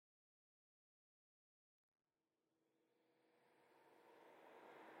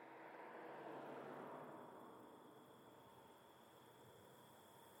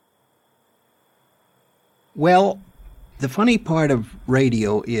Well, the funny part of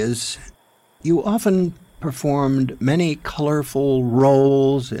radio is you often performed many colorful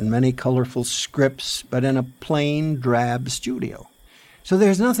roles in many colorful scripts, but in a plain, drab studio. So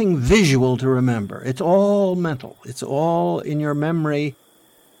there's nothing visual to remember. It's all mental. It's all in your memory.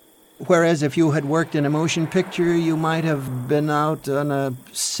 Whereas if you had worked in a motion picture, you might have been out on a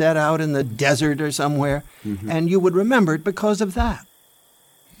set out in the desert or somewhere, and you would remember it because of that.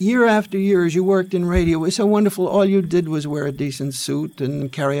 Year after year, as you worked in radio, it was so wonderful. All you did was wear a decent suit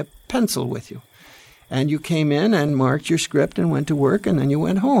and carry a pencil with you. And you came in and marked your script and went to work, and then you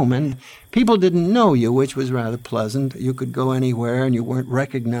went home. And people didn't know you, which was rather pleasant. You could go anywhere, and you weren't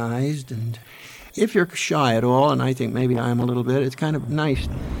recognized. And if you're shy at all, and I think maybe I am a little bit, it's kind of nice.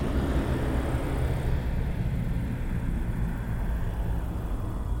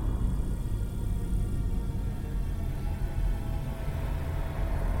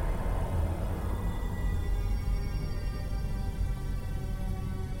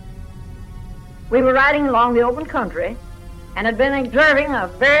 We were riding along the open country and had been observing a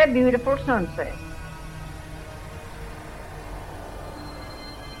very beautiful sunset.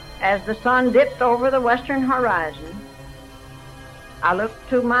 As the sun dipped over the western horizon, I looked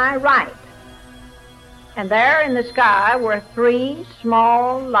to my right, and there in the sky were three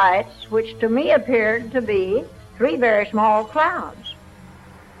small lights, which to me appeared to be three very small clouds.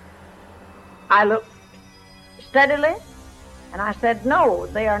 I looked steadily, and I said, no,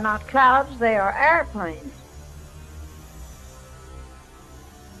 they are not clouds, they are airplanes.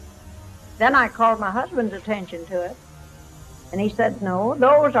 Then I called my husband's attention to it, and he said, no,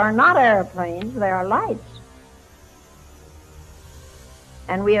 those are not airplanes, they are lights.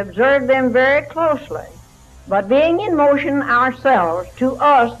 And we observed them very closely, but being in motion ourselves, to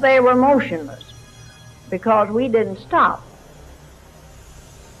us they were motionless, because we didn't stop.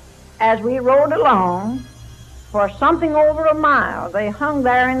 As we rode along, for something over a mile, they hung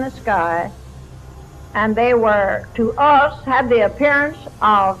there in the sky, and they were, to us, had the appearance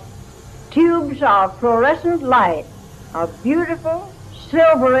of tubes of fluorescent light, a beautiful,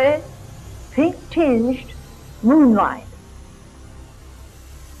 silvery, pink-tinged moonlight.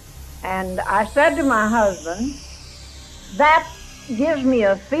 And I said to my husband, that gives me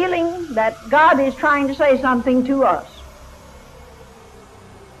a feeling that God is trying to say something to us.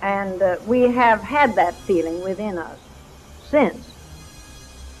 And we have had that feeling within us since.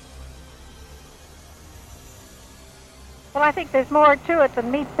 Well, I think there's more to it than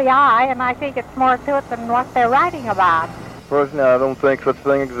meets the eye, and I think it's more to it than what they're writing about. Personally, I don't think such a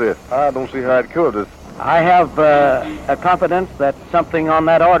thing exists. I don't see how it could. I have a confidence that something on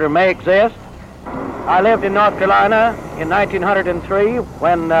that order may exist. I lived in North Carolina in 1903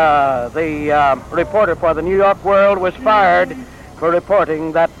 when the reporter for the New York World was fired for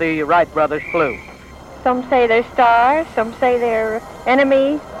reporting that the Wright brothers flew. Some say they're stars, some say they're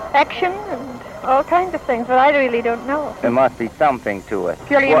enemy action, and all kinds of things, but I really don't know. There must be something to it.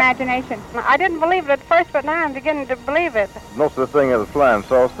 Purely imagination. I didn't believe it at first, but now I'm beginning to believe it. Most of the thing is a flying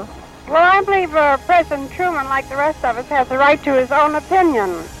saucer. Well, I believe President Truman, like the rest of us, has the right to his own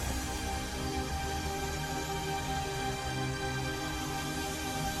opinion.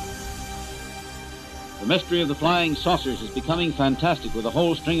 The mystery of the flying saucers is becoming fantastic, with a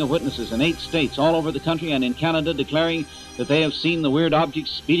whole string of witnesses in 8 states all over the country and in Canada declaring that they have seen the weird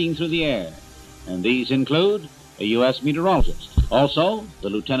objects speeding through the air. And these include a U.S. meteorologist, also the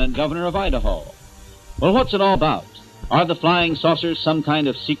Lieutenant Governor of Idaho. Well, what's it all about? Are the flying saucers some kind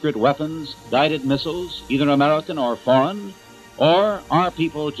of secret weapons, guided missiles, either American or foreign? Or are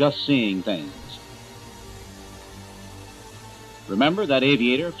people just seeing things? Remember that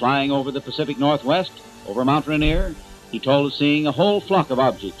aviator flying over the Pacific Northwest, over Mount Rainier? He told of seeing a whole flock of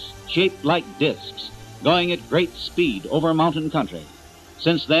objects, shaped like discs, going at great speed over mountain country.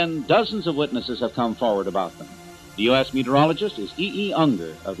 Since then, dozens of witnesses have come forward about them. The U.S. meteorologist is E.E.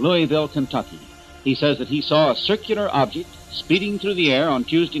 Unger of Louisville, Kentucky. He says that he saw a circular object speeding through the air on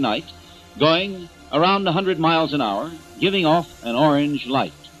Tuesday night, going around 100 miles an hour, giving off an orange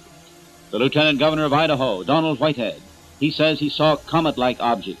light. The Lieutenant Governor of Idaho, Donald Whitehead, he says he saw comet-like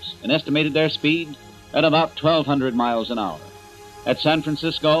objects and estimated their speed at about 1,200 miles an hour. At San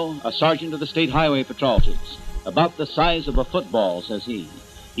Francisco, a sergeant of the State Highway Patrol says, about the size of a football, says he.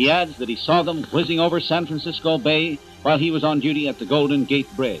 He adds that he saw them whizzing over San Francisco Bay while he was on duty at the Golden Gate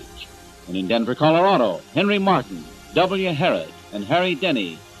Bridge. And in Denver, Colorado, Henry Martin, W. Herod, and Harry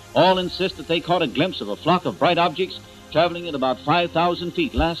Denny all insist that they caught a glimpse of a flock of bright objects traveling at about 5,000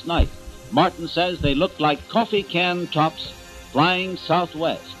 feet last night. Martin says they looked like coffee can tops flying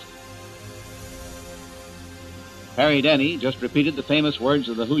southwest. Harry Denny just repeated the famous words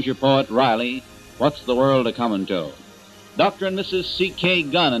of the Hoosier poet Riley, What's the world a-comin' to? Dr. and Mrs. C.K.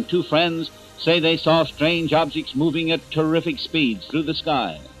 Gunn and two friends say they saw strange objects moving at terrific speeds through the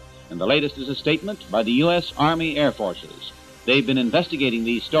sky. And the latest is a statement by the U.S. Army Air Forces. They've been investigating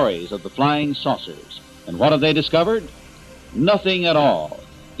these stories of the flying saucers. And what have they discovered? Nothing at all.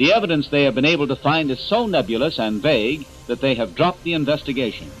 The evidence they have been able to find is so nebulous and vague that they have dropped the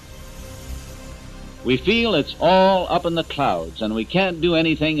investigation. We feel it's all up in the clouds, and we can't do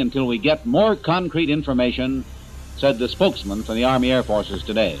anything until we get more concrete information, said the spokesman for the Army Air Forces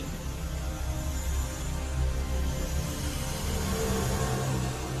today.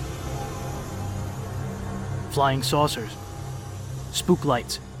 Flying saucers, spook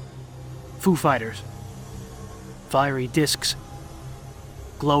lights, Foo Fighters, fiery discs,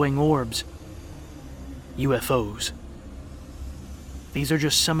 glowing orbs, UFOs. These are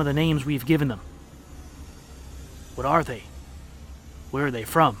just some of the names we've given them. What are they? Where are they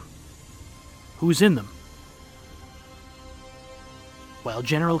from? Who's in them? While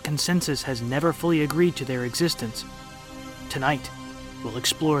general consensus has never fully agreed to their existence, tonight we'll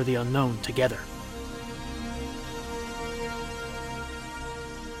explore the unknown together.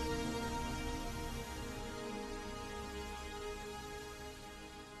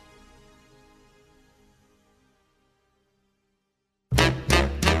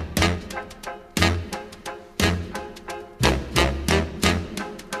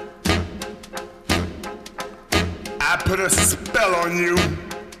 Put a spell on you.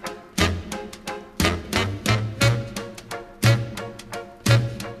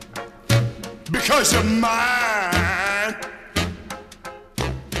 Because you're mine.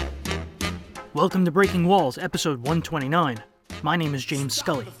 Welcome to Breaking Walls, episode 129. My name is James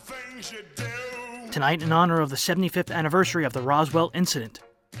Scully. Tonight, in honor of the 75th anniversary of the Roswell incident,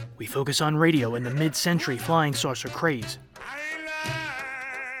 we focus on radio and the mid-century flying saucer craze.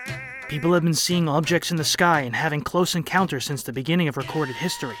 People have been seeing objects in the sky and having close encounters since the beginning of recorded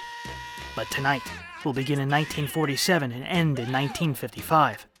history. But tonight will begin in 1947 and end in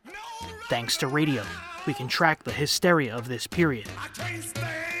 1955. Thanks to radio, we can track the hysteria of this period.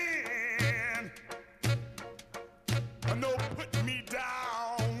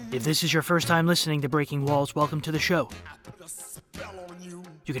 If this is your first time listening to Breaking Walls, welcome to the show.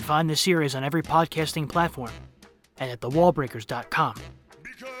 You can find this series on every podcasting platform and at thewallbreakers.com.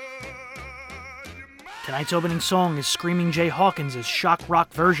 Tonight's opening song is Screaming Jay Hawkins' shock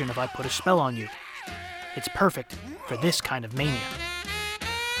rock version of I Put a Spell on You. It's perfect for this kind of mania.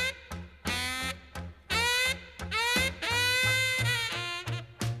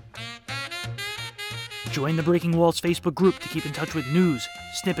 Join the Breaking Walls Facebook group to keep in touch with news,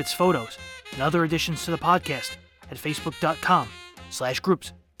 snippets, photos, and other additions to the podcast at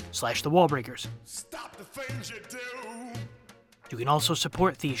facebook.com/groups/thewallbreakers. You can also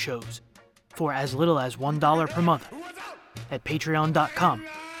support these shows for as little as $1 per month at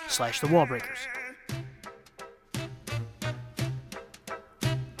patreon.com/thewallbreakers.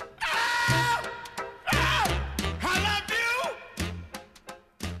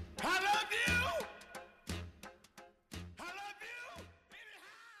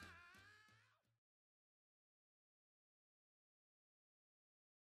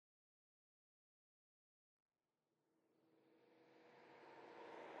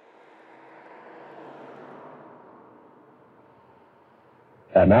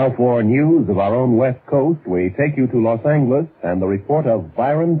 And now for news of our own West Coast, we take you to Los Angeles and the report of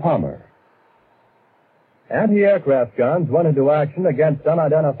Byron Palmer. Anti-aircraft guns went into action against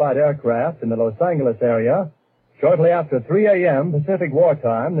unidentified aircraft in the Los Angeles area shortly after 3 a.m. Pacific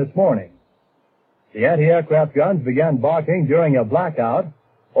wartime this morning. The anti-aircraft guns began barking during a blackout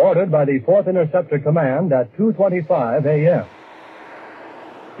ordered by the 4th Interceptor Command at 2:25 a.m.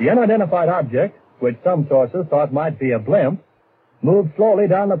 The unidentified object, which some sources thought might be a blimp, moved slowly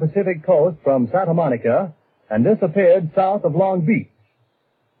down the Pacific coast from Santa Monica and disappeared south of Long Beach.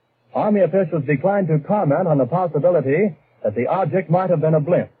 Army officials declined to comment on the possibility that the object might have been a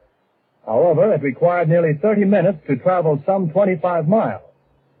blimp. However, it required nearly 30 minutes to travel some 25 miles,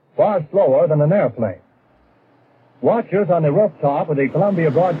 far slower than an airplane. Watchers on the rooftop of the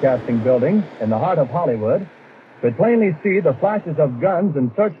Columbia Broadcasting Building in the heart of Hollywood could plainly see the flashes of guns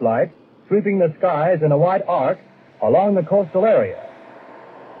and searchlights sweeping the skies in a wide arc along the coastal area.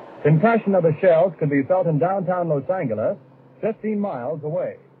 Concussion of the shells could be felt in downtown Los Angeles, 15 miles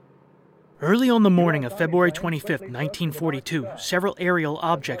away. Early on the morning of February 25th, 1942, several aerial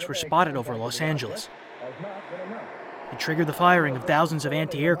objects were spotted over Los Angeles. It triggered the firing of thousands of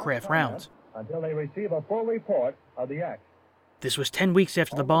anti-aircraft rounds. Until they receive a full report of the action. This was 10 weeks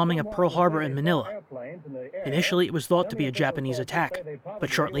after the bombing of Pearl Harbor and Manila. Initially, it was thought to be a Japanese attack,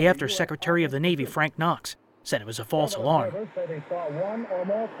 but shortly after, Secretary of the Navy Frank Knox said it was a false alarm. They saw one or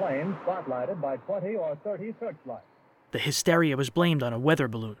more planes spotlighted by 20 or 30 searchlights. The hysteria was blamed on a weather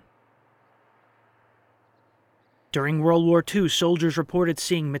balloon. During World War II, soldiers reported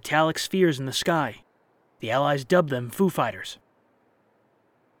seeing metallic spheres in the sky. The Allies dubbed them Foo Fighters.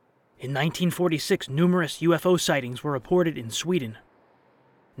 In 1946, numerous UFO sightings were reported in Sweden.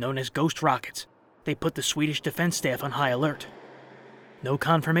 Known as ghost rockets, they put the Swedish defense staff on high alert. No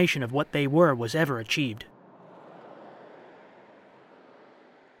confirmation of what they were was ever achieved.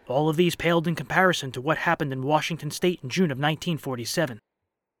 All of these paled in comparison to what happened in Washington State in June of 1947.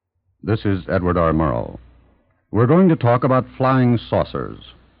 This is Edward R. Murrow. We're going to talk about flying saucers.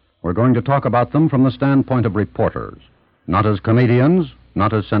 We're going to talk about them from the standpoint of reporters, not as comedians,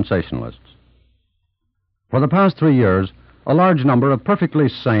 not as sensationalists. For the past 3 years, a large number of perfectly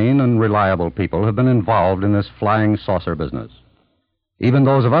sane and reliable people have been involved in this flying saucer business. Even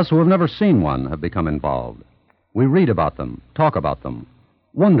those of us who have never seen one have become involved. We read about them, talk about them,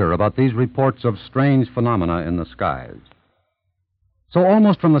 wonder about these reports of strange phenomena in the skies. So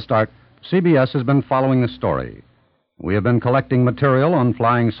almost from the start, CBS has been following the story. We have been collecting material on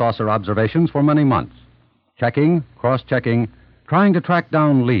flying saucer observations for many months, checking, cross-checking, trying to track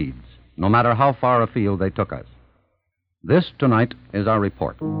down leads, no matter how far afield they took us. This, tonight, is our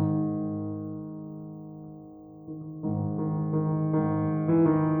report.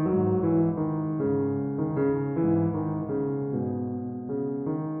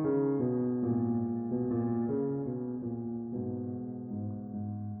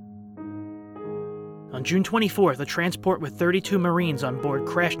 On June 24th, a transport with 32 Marines on board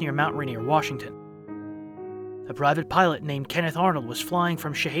crashed near Mount Rainier, Washington. A private pilot named Kenneth Arnold was flying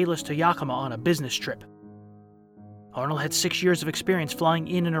from Chehalis to Yakima on a business trip. Arnold had 6 years of experience flying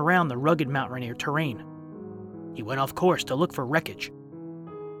in and around the rugged Mount Rainier terrain. He went off course to look for wreckage.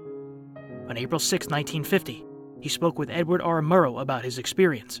 On April 6, 1950, he spoke with Edward R. Murrow about his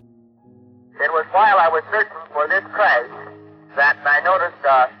experience. It was while I was searching for this crash that I noticed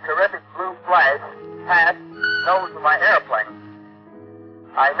a terrific blue flash pass the nose of my airplane.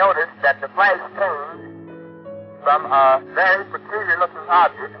 I noticed that the flash came from a very peculiar-looking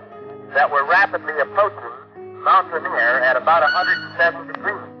object that were rapidly approaching Mount Rainier at about 107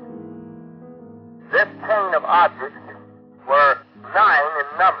 degrees. This chain of objects were 9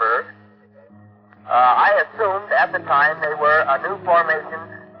 in number. I assumed at the time they were a new formation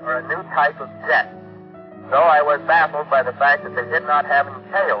or a new type of jet, though I was baffled by the fact that they did not have any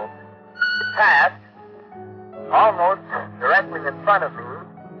tails. It passed almost directly in front of me,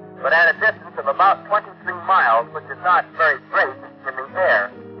 but at a distance of about 23 miles, which is not very great in the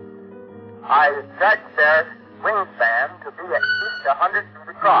air. I judged their wingspan to be at least 100 feet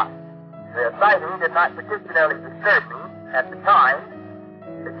across. The sighting did not particularly disturb me at the time,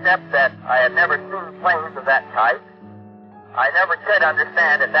 except that I had never seen planes of that type. I never could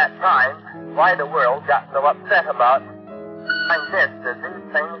understand at that time why the world got so upset about this, as these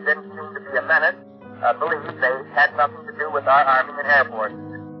things didn't seem to be a menace. I believe they had nothing to do with our Army and Air Force.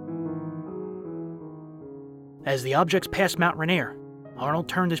 As the objects passed Mount Rainier, Arnold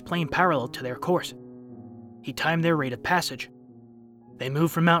turned his plane parallel to their course. He timed their rate of passage. They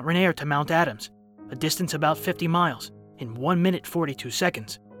moved from Mount Rainier to Mount Adams, a distance about 50 miles, in 1 minute 42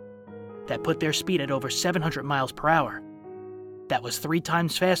 seconds. That put their speed at over 700 miles per hour. That was 3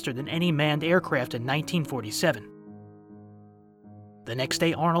 times faster than any manned aircraft in 1947. The next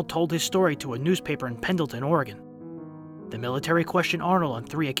day, Arnold told his story to a newspaper in Pendleton, Oregon. The military questioned Arnold on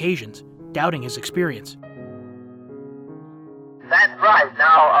 3 occasions, doubting his experience. That's right.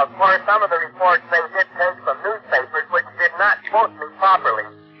 Now, of course, some of the reports they did take from newspapers which did not quote me properly.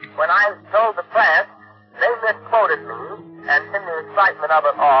 When I told the press, they misquoted me, and in the excitement of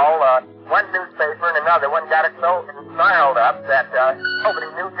it all, one newspaper and another one got it so snarled up that nobody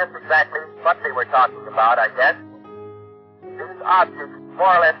knew just exactly what they were talking about, I guess. These objects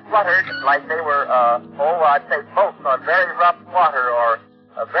more or less fluttered like they were, I'd say boats on very rough water or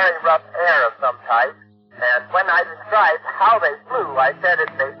a very rough air of some type. And when I described how they flew, I said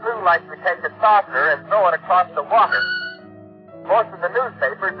that they flew like you take a saucer and throw it across the water. Most of the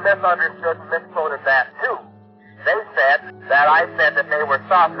newspapers misunderstood and misquoted that too. They said that I said that they were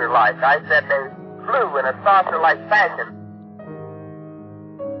saucer-like. I said they flew in a saucer-like fashion.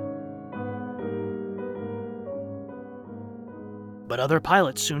 But other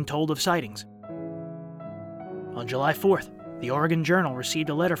pilots soon told of sightings. On July 4th, the Oregon Journal received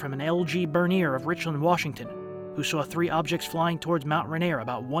a letter from an L.G. Bernier of Richland, Washington, who saw 3 objects flying towards Mount Rainier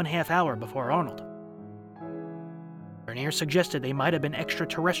about 1/2 hour before Arnold. Vernier suggested they might have been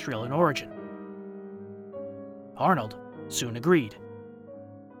extraterrestrial in origin. Arnold soon agreed.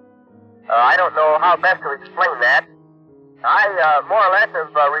 I don't know how best to explain that. I more or less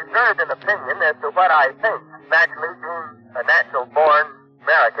have reserved an opinion as to what I think. Naturally, being a natural-born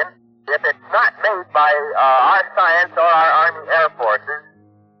American, if it's not made by our science or our Army Air Forces,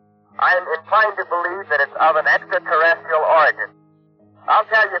 I'm inclined to believe that it's of an extraterrestrial origin. I'll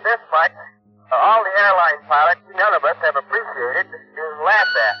tell you this much. All the airline pilots, none of us have appreciated being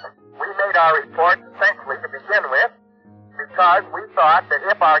laughed at. We made our report essentially to begin with because we thought that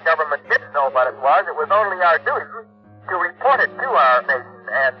if our government didn't know what it was only our duty to report it to our nation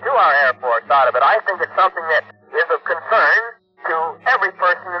and to our Air Force out of it. I think it's something that is of concern to every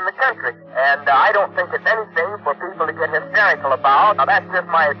person in the country. And I don't think it's anything for people to get hysterical about. Now, that's just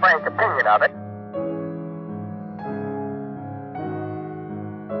my frank opinion of it.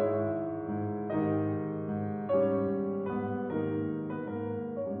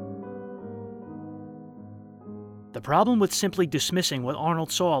 The problem with simply dismissing what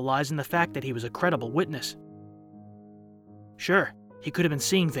Arnold saw lies in the fact that he was a credible witness. Sure, he could have been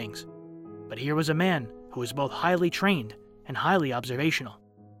seeing things, but here was a man who was both highly trained and highly observational.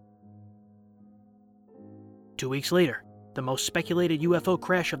 2 weeks later, the most speculated UFO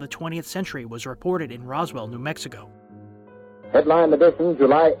crash of the 20th century was reported in Roswell, New Mexico. Headline edition,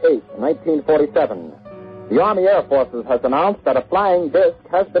 July 8, 1947. The Army Air Forces has announced that a flying disc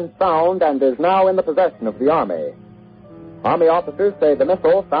has been found and is now in the possession of the Army. Army officers say the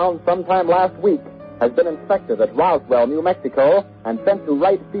missile, found sometime last week, has been inspected at Roswell, New Mexico, and sent to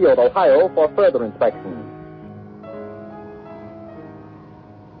Wright Field, Ohio, for further inspection.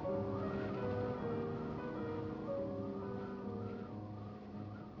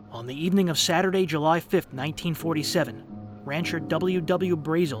 On the evening of Saturday, July 5, 1947, rancher W.W.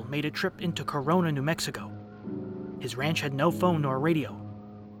 Brazel made a trip into Corona, New Mexico. His ranch had no phone nor radio.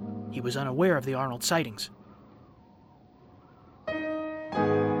 He was unaware of the Arnold sightings.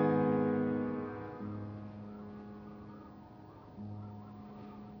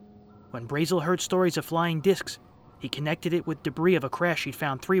 When Brazel heard stories of flying discs, he connected it with debris of a crash he'd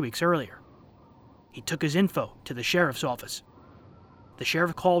found 3 weeks earlier. He took his info to the sheriff's office. The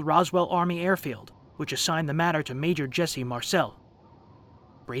sheriff called Roswell Army Airfield, which assigned the matter to Major Jesse Marcel.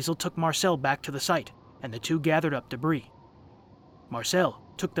 Brazel took Marcel back to the site, and the two gathered up debris. Marcel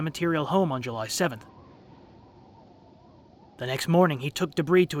took the material home on July 7th. The next morning, he took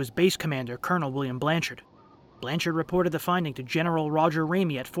debris to his base commander, Colonel William Blanchard. Blanchard reported the finding to General Roger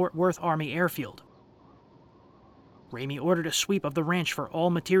Ramey at Fort Worth Army Airfield. Ramey ordered a sweep of the ranch for all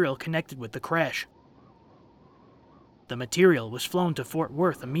material connected with the crash. The material was flown to Fort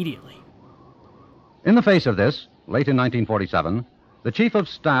Worth immediately. In the face of this, late in 1947, the Chief of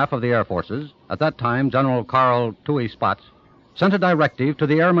Staff of the Air Forces, at that time General Carl Toohey Spotts, sent a directive to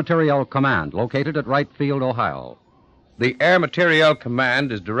the Air Materiel Command, located at Wright Field, Ohio. The Air Materiel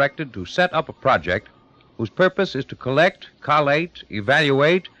Command is directed to set up a project whose purpose is to collect, collate,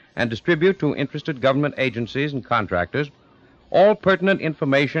 evaluate, and distribute to interested government agencies and contractors all pertinent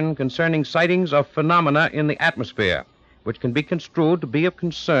information concerning sightings of phenomena in the atmosphere, which can be construed to be of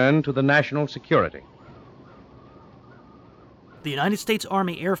concern to the national security. The United States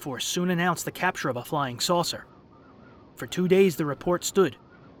Army Air Force soon announced the capture of a flying saucer. For 2 days the report stood,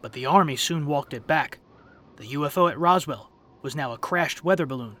 but the Army soon walked it back. The UFO at Roswell was now a crashed weather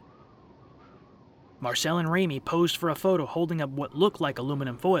balloon. Marcel and Ramey posed for a photo holding up what looked like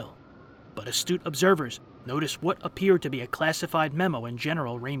aluminum foil, but astute observers noticed what appeared to be a classified memo in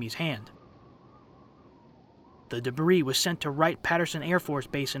General Ramey's hand. The debris was sent to Wright-Patterson Air Force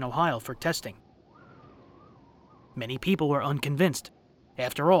Base in Ohio for testing. Many people were unconvinced.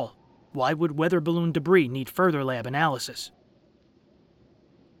 After all, why would weather balloon debris need further lab analysis?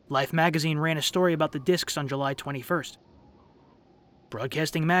 Life magazine ran a story about the discs on July 21st.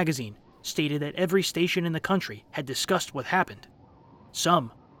 Broadcasting Magazine stated that every station in the country had discussed what happened,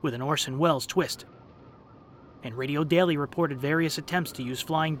 some with an Orson Welles twist. And Radio Daily reported various attempts to use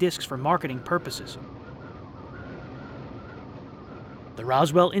flying discs for marketing purposes. The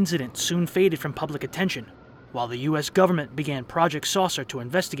Roswell incident soon faded from public attention, while the U.S. government began Project Saucer to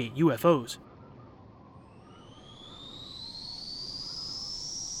investigate UFOs.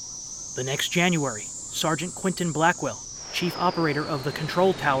 The next January, Sergeant Quentin Blackwell, chief operator of the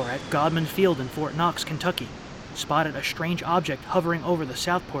control tower at Godman Field in Fort Knox, Kentucky, spotted a strange object hovering over the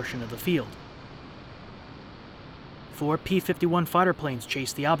south portion of the field. 4 P-51 fighter planes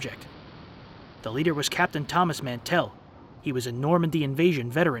chased the object. The leader was Captain Thomas Mantell. He was a Normandy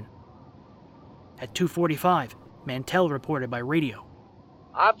invasion veteran. At 2:45, Mantell reported by radio.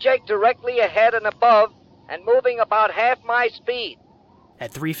 Object directly ahead and above and moving about half my speed.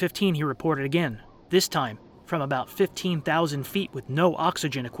 At 3:15, he reported again, this time from about 15,000 feet with no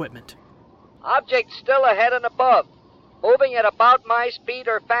oxygen equipment. Object still ahead and above, moving at about my speed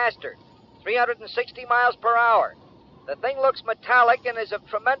or faster, 360 miles per hour. The thing looks metallic and is of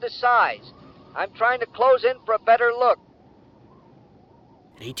tremendous size. I'm trying to close in for a better look.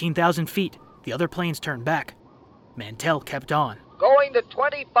 At 18,000 feet, the other planes turned back. Mantell kept on. Going to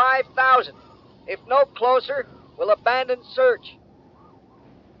 25,000. If no closer, we'll abandon search.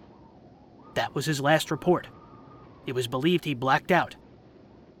 That was his last report. It was believed he blacked out.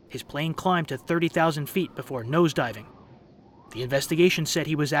 His plane climbed to 30,000 feet before nosediving. The investigation said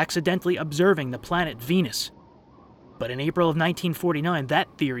he was accidentally observing the planet Venus. But in April of 1949, that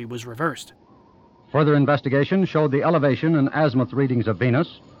theory was reversed. Further investigation showed the elevation and azimuth readings of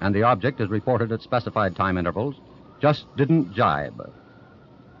Venus, and the object, as reported at specified time intervals, just didn't jibe.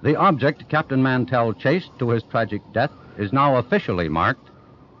 The object Captain Mantell chased to his tragic death is now officially marked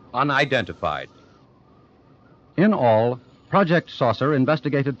unidentified. In all, Project Saucer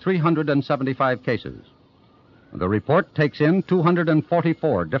investigated 375 cases. The report takes in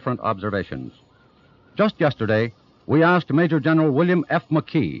 244 different observations. Just yesterday, we asked Major General William F.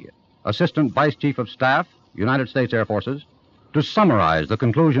 McKee, Assistant Vice Chief of Staff, United States Air Forces, to summarize the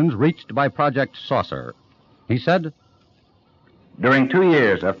conclusions reached by Project Saucer. He said, "During 2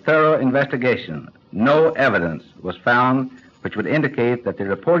 years of thorough investigation, no evidence was found which would indicate that the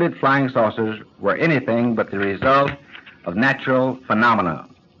reported flying saucers were anything but the result of natural phenomena.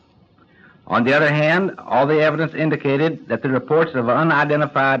 On the other hand, all the evidence indicated that the reports of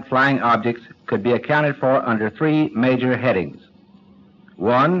unidentified flying objects could be accounted for under 3 major headings.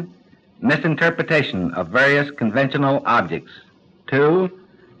 1, misinterpretation of various conventional objects. 2,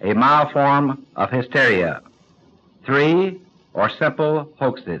 a mild form of hysteria. 3, or simple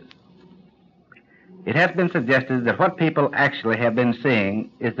hoaxes. It has been suggested that what people actually have been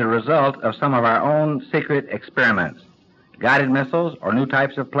seeing is the result of some of our own secret experiments, guided missiles or new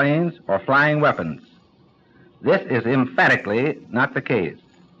types of planes or flying weapons. This is emphatically not the case.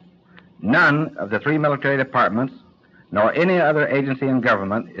 None of the 3 military departments, nor any other agency in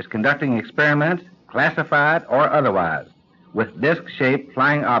government, is conducting experiments, classified or otherwise, with disc-shaped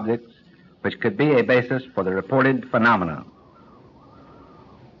flying objects which could be a basis for the reported phenomena."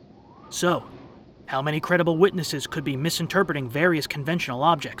 So, how many credible witnesses could be misinterpreting various conventional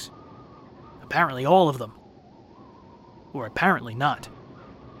objects? Apparently all of them. Or apparently not.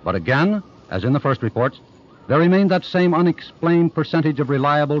 But again, as in the first reports, there remained that same unexplained percentage of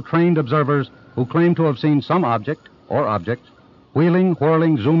reliable, trained observers who claim to have seen some object or objects wheeling,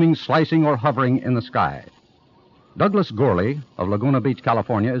 whirling, zooming, slicing, or hovering in the sky. Douglas Gourley of Laguna Beach,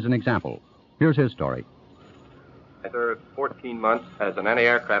 California, is an example. Here's his story. I served 14 months as an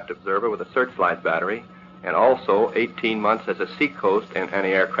anti-aircraft observer with a searchlight battery, and also 18 months as a seacoast and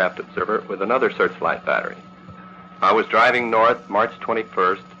anti-aircraft observer with another searchlight battery. I was driving north March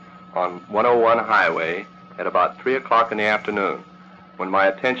 21st on 101 highway at about 3 o'clock in the afternoon when my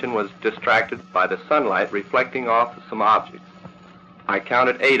attention was distracted by the sunlight reflecting off of some objects. I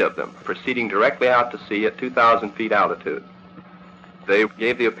counted 8 of them, proceeding directly out to sea at 2,000 feet altitude. They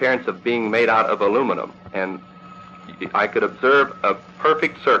gave the appearance of being made out of aluminum, and I could observe a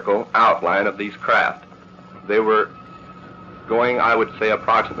perfect circle outline of these craft. They were going, I would say,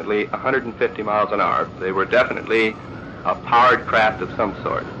 approximately 150 miles an hour. They were definitely a powered craft of some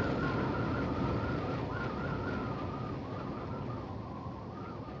sort.